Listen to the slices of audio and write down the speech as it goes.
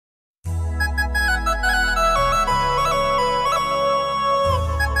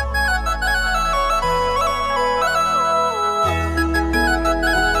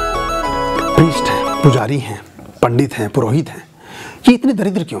पुजारी हैं, पंडित हैं, पुरोहित हैं, ये इतने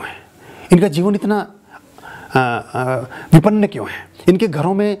दरिद्र क्यों हैं? इनका जीवन इतना विपन्न क्यों है? इनके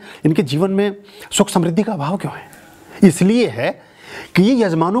घरों में, इनके जीवन में सुख समृद्धि का अभाव क्यों है? इसलिए है कि ये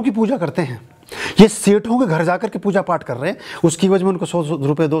यजमानों की पूजा करते हैं, ये सेठों के घर जाकर के पूजा पाठ कर रहे हैं, उसकी वजह में उनको 100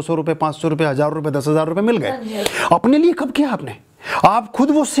 रुपये, 200 रुपये, 500 रुपये, 1000 रुपये, 10,000 रुपये मिल गए। अपने लिए कब किया आपने? आप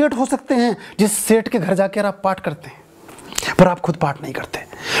खुद वो सेठ हो सकते हैं जिस सेठ के घर जाकर आप पाठ करते हैं, पर आप खुद पाठ नहीं करते।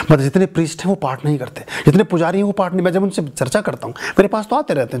 मतलब जितने प्रीस्ट हैं वो पाठ नहीं करते, जितने पुजारी हैं वो पाठ नहीं। मैं जब उनसे चर्चा करता हूँ, मेरे पास तो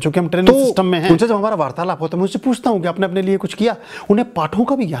आते रहते हैं क्योंकि हम ट्रेनिंग सिस्टम में हैं, उनसे जब हमारा वार्तालाप होता है मैं उनसे पूछता हूँ कि आपने अपने लिए कुछ किया। उन्हें पाठों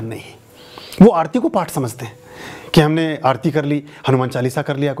का भी ज्ञान नहीं है, वो आरती को पाठ समझते हैं कि हमने आरती कर ली, हनुमान चालीसा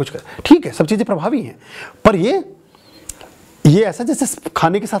कर लिया, कुछ कर, ठीक है, सब चीज़ें प्रभावी हैं, पर ये ऐसा जैसे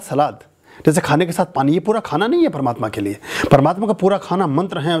खाने के साथ सलाद, जैसे खाने के साथ पानी, ये पूरा खाना नहीं है परमात्मा के लिए। परमात्मा का पूरा खाना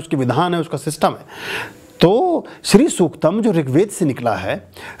मंत्र है, उसकी विधान है, उसका सिस्टम है। तो श्री सूक्तम जो ऋग्वेद से निकला है,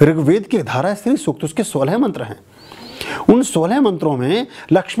 ऋग्वेद की धारा है श्री सूक्त, उसके 16 मंत्र हैं। उन 16 मंत्रों में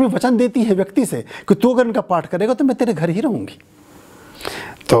लक्ष्मी वचन देती है व्यक्ति से कि तू अगर इनका पाठ करेगा तो मैं तेरे घर ही रहूंगी।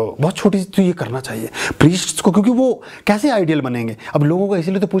 तो बहुत छोटी सी तो ये करना चाहिए प्रीस्ट्स को, क्योंकि वो कैसे आइडियल बनेंगे? अब लोगों का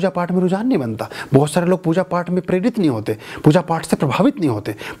इसीलिए तो पूजा पाठ में रुझान नहीं बनता। बहुत सारे लोग पूजा पाठ में प्रेरित नहीं होते, पूजा पाठ से प्रभावित नहीं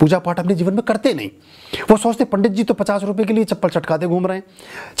होते, पूजा पाठ अपने जीवन में करते नहीं। वो सोचते पंडित जी तो 50 रुपये के लिए चप्पल चटकाते घूम रहे हैं,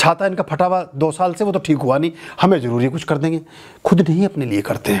 छाता इनका फटा हुआ 2 साल से, वो तो ठीक हुआ नहीं, हमें जरूरी कुछ कर देंगे। खुद नहीं अपने लिए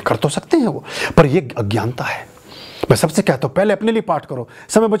करते हैं, कर तो सकते हैं वो, पर ये अज्ञानता है। मैं सबसे कहता हूँ पहले अपने लिए पाठ करो,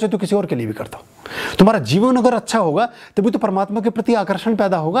 समय बचे तो किसी और के लिए भी करता हूँ। तुम्हारा जीवन अगर अच्छा होगा तभी तो परमात्मा के प्रति आकर्षण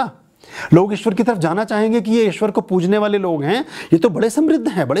पैदा होगा। लोग ईश्वर की तरफ जाना चाहेंगे कि ये ईश्वर को पूजने वाले लोग हैं, ये तो बड़े समृद्ध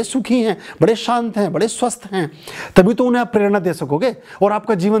हैं, बड़े सुखी हैं, बड़े शांत हैं, बड़े स्वस्थ हैं, तभी तो उन्हें आप प्रेरणा दे सकोगे। और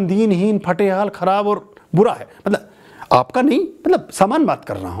आपका जीवन दीनहीन, फटेहाल, खराब और बुरा है, मतलब आपका नहीं, मतलब समान बात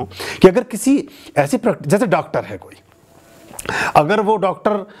कर रहा हूँ कि अगर किसी ऐसी जैसे डॉक्टर है कोई, अगर वो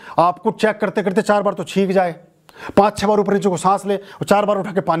डॉक्टर आपको चेक करते करते 4 बार तो छींक जाए, 5-6 बार ऊपर नीचे को सांस ले और 4 बार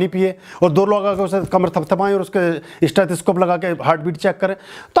उठा के पानी पिए और 2 लोग आकर उसे कमर थपथपाएं और उसके स्टेथोस्कोप लगा के हार्ट बीट चेक करें,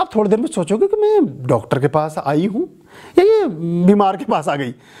 तो आप थोड़ी देर में सोचोगे कि मैं डॉक्टर के पास आई हूँ या ये बीमार के पास आ गई।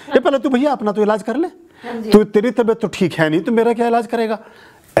 ये पहले तो भैया अपना तो इलाज कर ले, तो तेरी तबीयत तो ठीक है नहीं, तो मेरा क्या इलाज करेगा?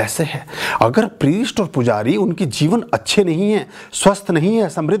 ऐसे है। अगर प्रीस्ट और पुजारी, उनके जीवन अच्छे नहीं है, स्वस्थ नहीं है,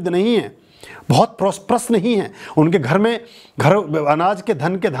 समृद्ध नहीं है, बहुत प्रॉस्परस नहीं है, उनके घर में अनाज के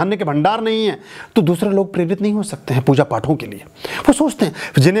धन के धान्य के भंडार नहीं है, तो दूसरे लोग प्रेरित नहीं हो सकते हैं पूजा पाठों के लिए। वो सोचते हैं,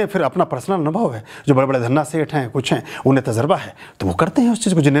 जिन्हें फिर अपना पर्सनल अनुभव है, जो बड़े बड़े धन्ना सेठ हैं, कुछ हैं, उन्हें तजर्बा है, तो वो करते हैं उस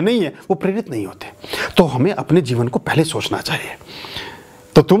चीज़ को। जिन्हें नहीं है वो प्रेरित नहीं होते। तो हमें अपने जीवन को पहले सोचना चाहिए।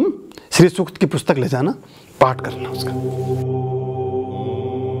 तो तुम श्री सूक्त की पुस्तक ले जाना, पाठ करना उसका।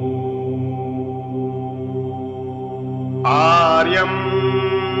 आर्यम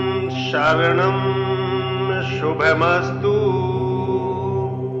शरणं शुभमस्तु।